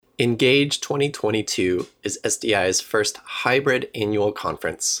Engage 2022 is SDI's first hybrid annual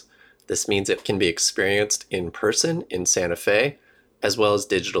conference. This means it can be experienced in person in Santa Fe, as well as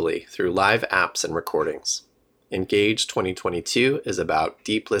digitally through live apps and recordings. Engage 2022 is about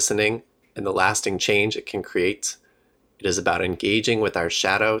deep listening and the lasting change it can create. It is about engaging with our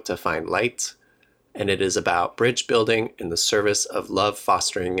shadow to find light, and it is about bridge building in the service of love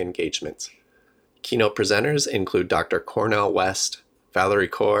fostering engagement. Keynote presenters include Dr. Cornel West, Valerie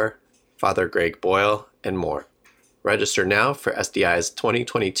Kaur, Father Greg Boyle, and more. Register now for SDI's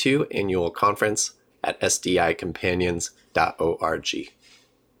 2022 annual conference at sdicompanions.org.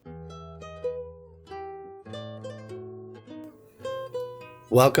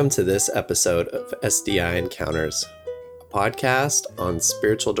 Welcome to this episode of SDI Encounters, a podcast on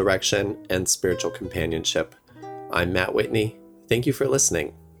spiritual direction and spiritual companionship. I'm Matt Whitney. Thank you for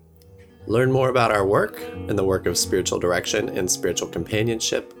listening. Learn more about our work and the work of spiritual direction and spiritual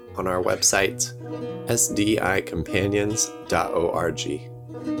companionship on our website,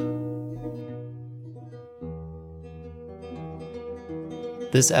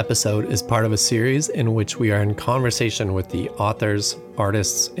 sdicompanions.org. This episode is part of a series in which we are in conversation with the authors,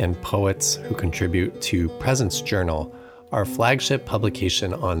 artists, and poets who contribute to Presence Journal, our flagship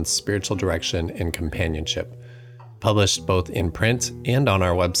publication on spiritual direction and companionship, published both in print and on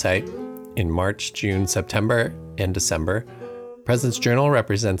our website in March, June, September, and December. Presence Journal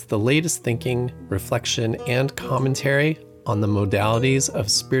represents the latest thinking, reflection, and commentary on the modalities of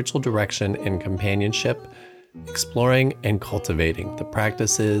spiritual direction and companionship, exploring and cultivating the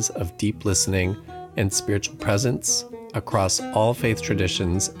practices of deep listening and spiritual presence across all faith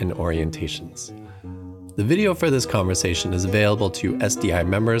traditions and orientations. The video for this conversation is available to SDI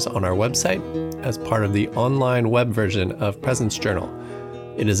members on our website as part of the online web version of Presence Journal.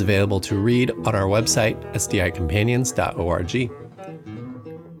 It is available to read on our website, sdicompanions.org.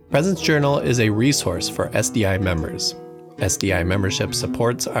 Presence Journal is a resource for SDI members. SDI membership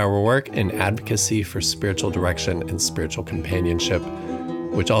supports our work in advocacy for spiritual direction and spiritual companionship,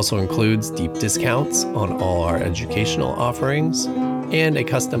 which also includes deep discounts on all our educational offerings and a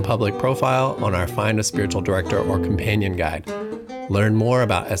custom public profile on our Find a Spiritual Director or Companion Guide. Learn more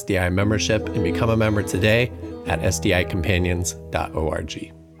about SDI membership and become a member today at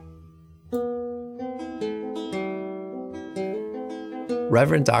sdicompanions.org.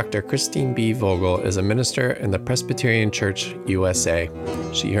 Reverend Dr. Christine B. Vogel is a minister in the Presbyterian Church USA.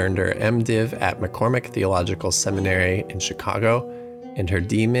 She earned her MDiv at McCormick Theological Seminary in Chicago and her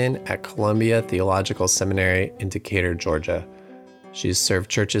DMin at Columbia Theological Seminary in Decatur, Georgia. She's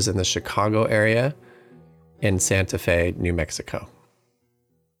served churches in the Chicago area and Santa Fe, New Mexico.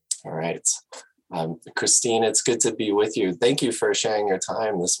 All right. Christine, it's good to be with you. Thank you for sharing your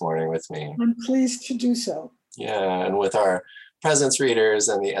time this morning with me. I'm pleased to do so. Yeah, and with our Presence readers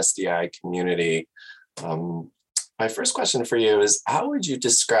and the SDI community. My first question for you is, how would you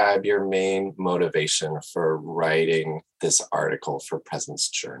describe your main motivation for writing this article for Presence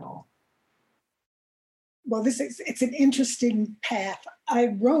Journal? Well, it's an interesting path. I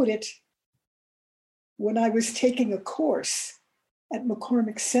wrote it when I was taking a course at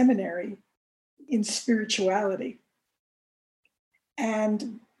McCormick Seminary in spirituality.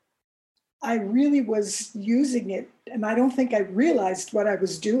 And I really was using it, and I don't think I realized what I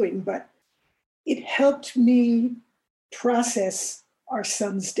was doing, but it helped me process our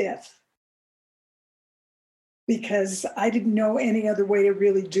son's death because I didn't know any other way to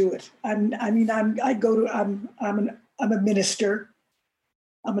really do it. I'm a minister.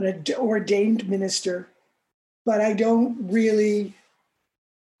 I'm an ordained minister, but I don't really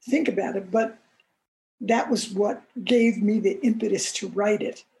think about it. But that was what gave me the impetus to write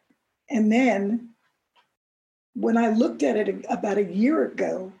it. And then when I looked at it about a year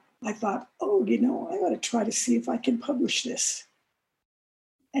ago, I thought, I ought to try to see if I can publish this.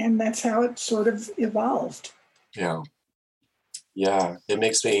 And that's how it sort of evolved. Yeah. It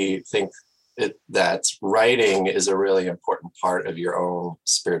makes me think that writing is a really important part of your own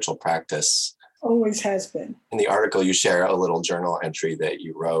spiritual practice. Always has been. In the article, you share a little journal entry that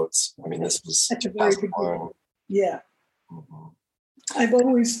you wrote. I mean, this was such a very good one. Yeah. Mm-hmm. I've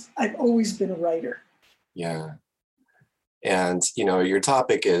always been a writer. Yeah. And, your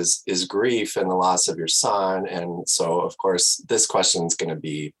topic is grief and the loss of your son. And so, of course, this question is going to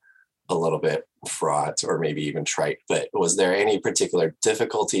be a little bit fraught or maybe even trite. But was there any particular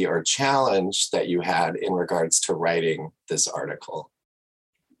difficulty or challenge that you had in regards to writing this article?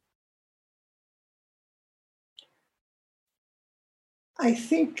 I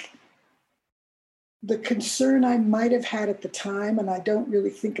think the concern I might have had at the time, and I don't really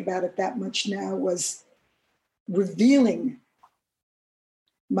think about it that much now, was revealing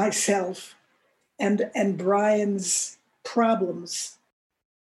myself and Brian's problems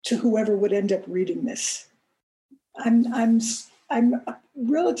to whoever would end up reading this. I'm a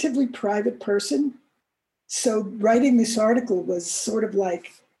relatively private person, so writing this article was sort of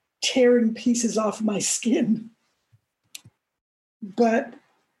like tearing pieces off my skin. But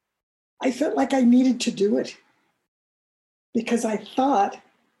I felt like I needed to do it because I thought,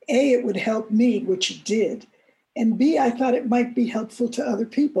 A, it would help me, which it did, and B, I thought it might be helpful to other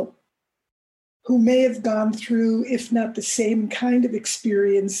people who may have gone through, if not the same kind of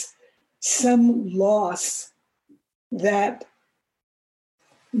experience, some loss that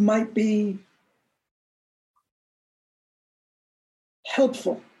might be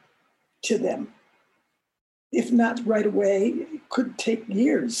helpful to them. If not right away, it could take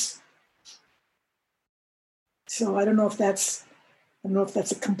years. So I don't know if that's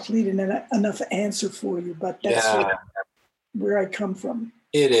a complete enough answer for you, but that's where I come from.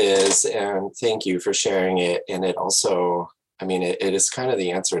 It is, and thank you for sharing it. And it also, I mean, it is kind of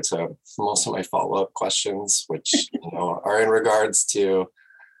the answer to most of my follow-up questions, which are in regards to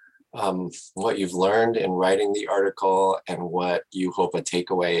what you've learned in writing the article and what you hope a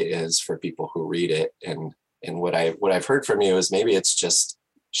takeaway is for people who read it. And what I've heard from you is maybe it's just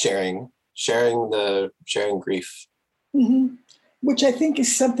sharing grief, mm-hmm. Which I think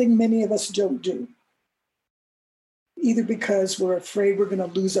is something many of us don't do. Either because we're afraid we're going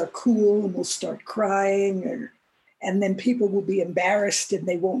to lose our cool and we'll start crying, and then people will be embarrassed and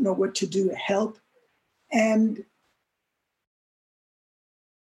they won't know what to do to help. And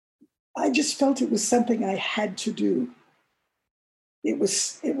I just felt it was something I had to do. It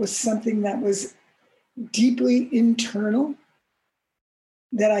was something that was deeply internal,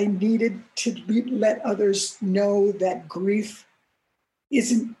 that I needed to let others know that grief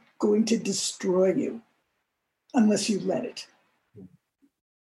isn't going to destroy you unless you let it.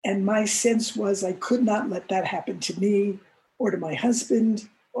 And my sense was I could not let that happen to me or to my husband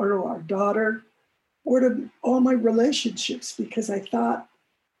or to our daughter or to all my relationships, because I thought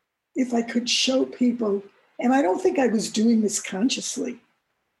if I could show people, and I don't think I was doing this consciously,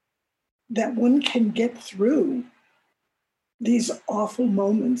 that one can get through these awful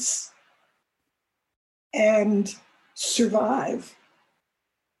moments and survive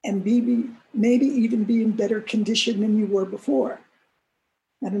and maybe even be in better condition than you were before.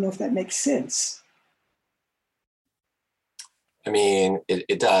 I don't know if that makes sense. I mean,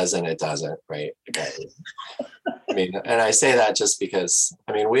 it does and it doesn't, right? I mean, and I say that just because,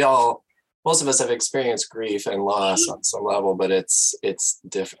 I mean, most of us have experienced grief and loss on some level, but it's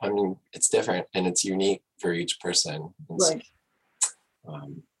different. I mean, it's different and it's unique for each person. Right.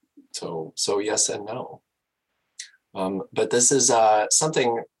 So yes and no. But this is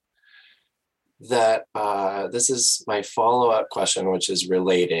something that this is my follow-up question, which is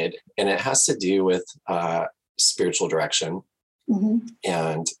related, and it has to do with spiritual direction. Mm-hmm.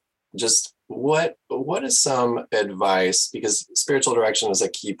 And just what is some advice, because spiritual direction is a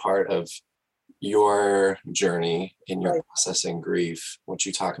key part of your journey in your processing grief, which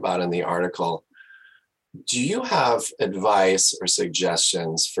you talk about in the article. Do you have advice or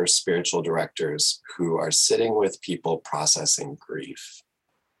suggestions for spiritual directors who are sitting with people processing grief?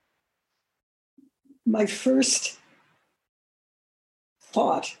 My first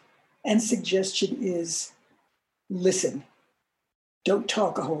thought and suggestion is listen. Don't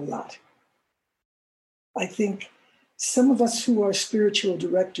talk a whole lot. I think some of us who are spiritual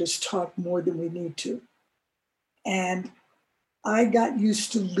directors talk more than we need to. And I got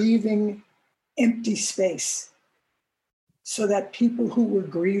used to leaving empty space so that people who were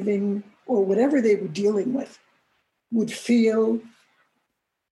grieving or whatever they were dealing with would feel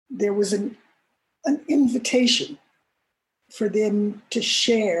there was an invitation for them to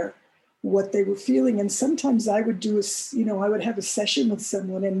share what they were feeling. And sometimes I would I would have a session with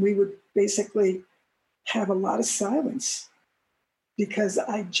someone and we would basically have a lot of silence because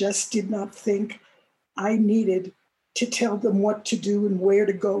I just did not think I needed to tell them what to do and where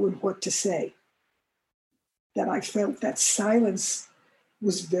to go and what to say. That I felt that silence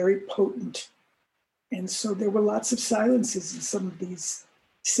was very potent. And so there were lots of silences in some of these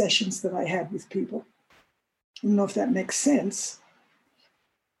sessions that I had with people. I don't know if that makes sense.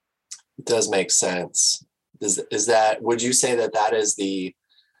 It does make sense. Is that, would you say that is that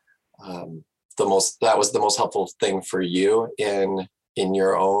was the most helpful thing for you in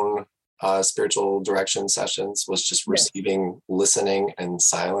your own spiritual direction sessions, was just receiving, listening, and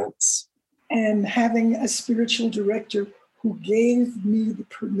silence? And having a spiritual director who gave me the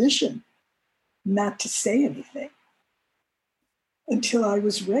permission not to say anything until I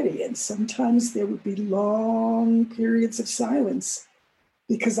was ready. And sometimes there would be long periods of silence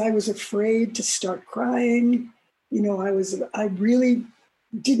because I was afraid to start crying. I really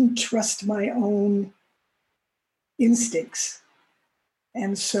didn't trust my own instincts.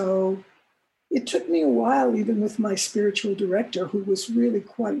 And so it took me a while, even with my spiritual director, who was really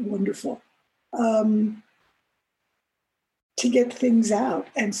quite wonderful, to get things out.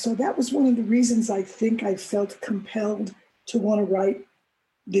 And so that was one of the reasons I think I felt compelled to want to write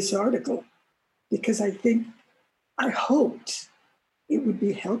this article, because I hoped it would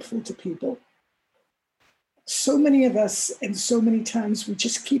be helpful to people. So many of us, and so many times, we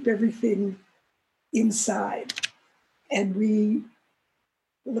just keep everything inside. And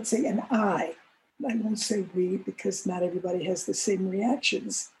let's say I won't say we, because not everybody has the same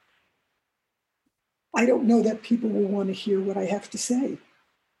reactions. I don't know that people will want to hear what I have to say.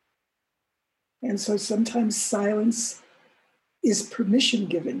 And so sometimes silence is permission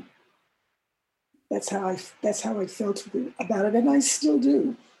given. That's how I felt about it, and I still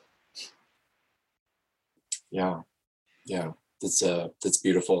do. Yeah. That's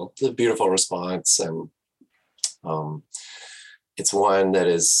beautiful. It's a beautiful response, and it's one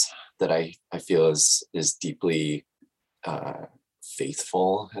that I feel is deeply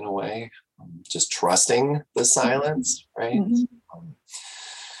faithful in a way. Just trusting the silence, right? Mm-hmm.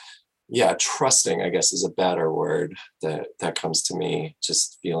 Trusting, I guess, is a better word that comes to me.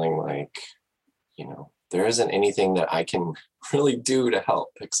 Just feeling like, there isn't anything that I can really do to help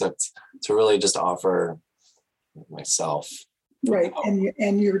except to really just offer myself. Right,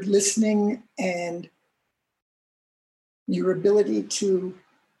 and you're listening, and your ability to.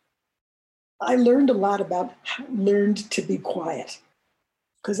 I learned a lot learned to be quiet,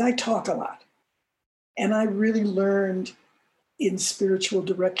 because I talk a lot, and I really learned in spiritual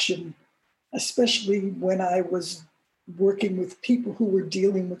direction, especially when I was working with people who were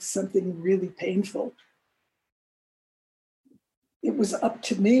dealing with something really painful. It was up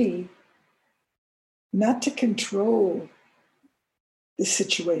to me not to control the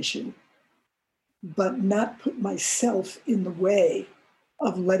situation, but not put myself in the way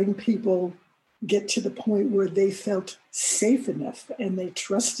of letting people get to the point where they felt safe enough and they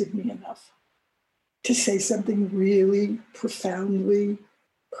trusted me enough to say something really profoundly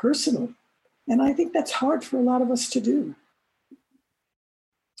personal. And I think that's hard for a lot of us to do.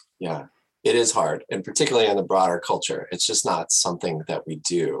 Yeah, it is hard. And particularly in the broader culture, it's just not something that we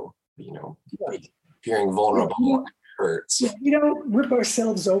do, right. Appearing vulnerable hurts. Yeah, we don't rip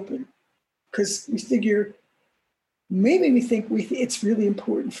ourselves open, because we figure, maybe we think it's really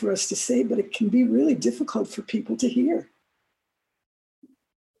important for us to say, but it can be really difficult for people to hear.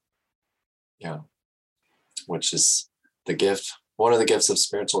 Yeah, which is the gift. One of the gifts of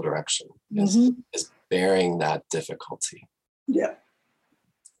spiritual direction is bearing that difficulty. Yeah.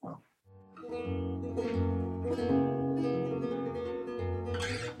 Wow.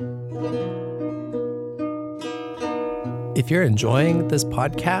 If you're enjoying this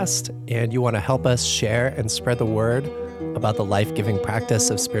podcast and you want to help us share and spread the word about the life-giving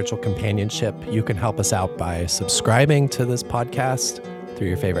practice of spiritual companionship, you can help us out by subscribing to this podcast through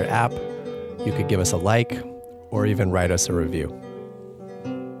your favorite app. You could give us a like or even write us a review.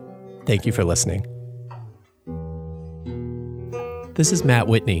 Thank you for listening. This is Matt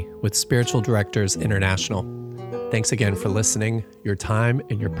Whitney with Spiritual Directors International. Thanks again for listening. Your time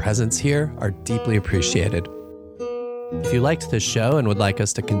and your presence here are deeply appreciated. If you liked this show and would like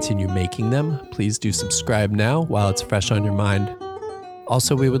us to continue making them, please do subscribe now while it's fresh on your mind.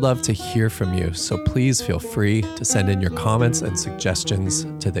 Also, we would love to hear from you, so please feel free to send in your comments and suggestions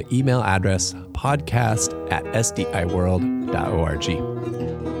to the email address podcast@sdiworld.org.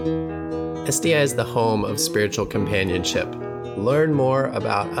 SDI is the home of spiritual companionship. Learn more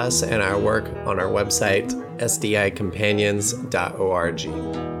about us and our work on our website,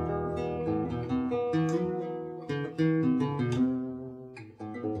 sdicompanions.org.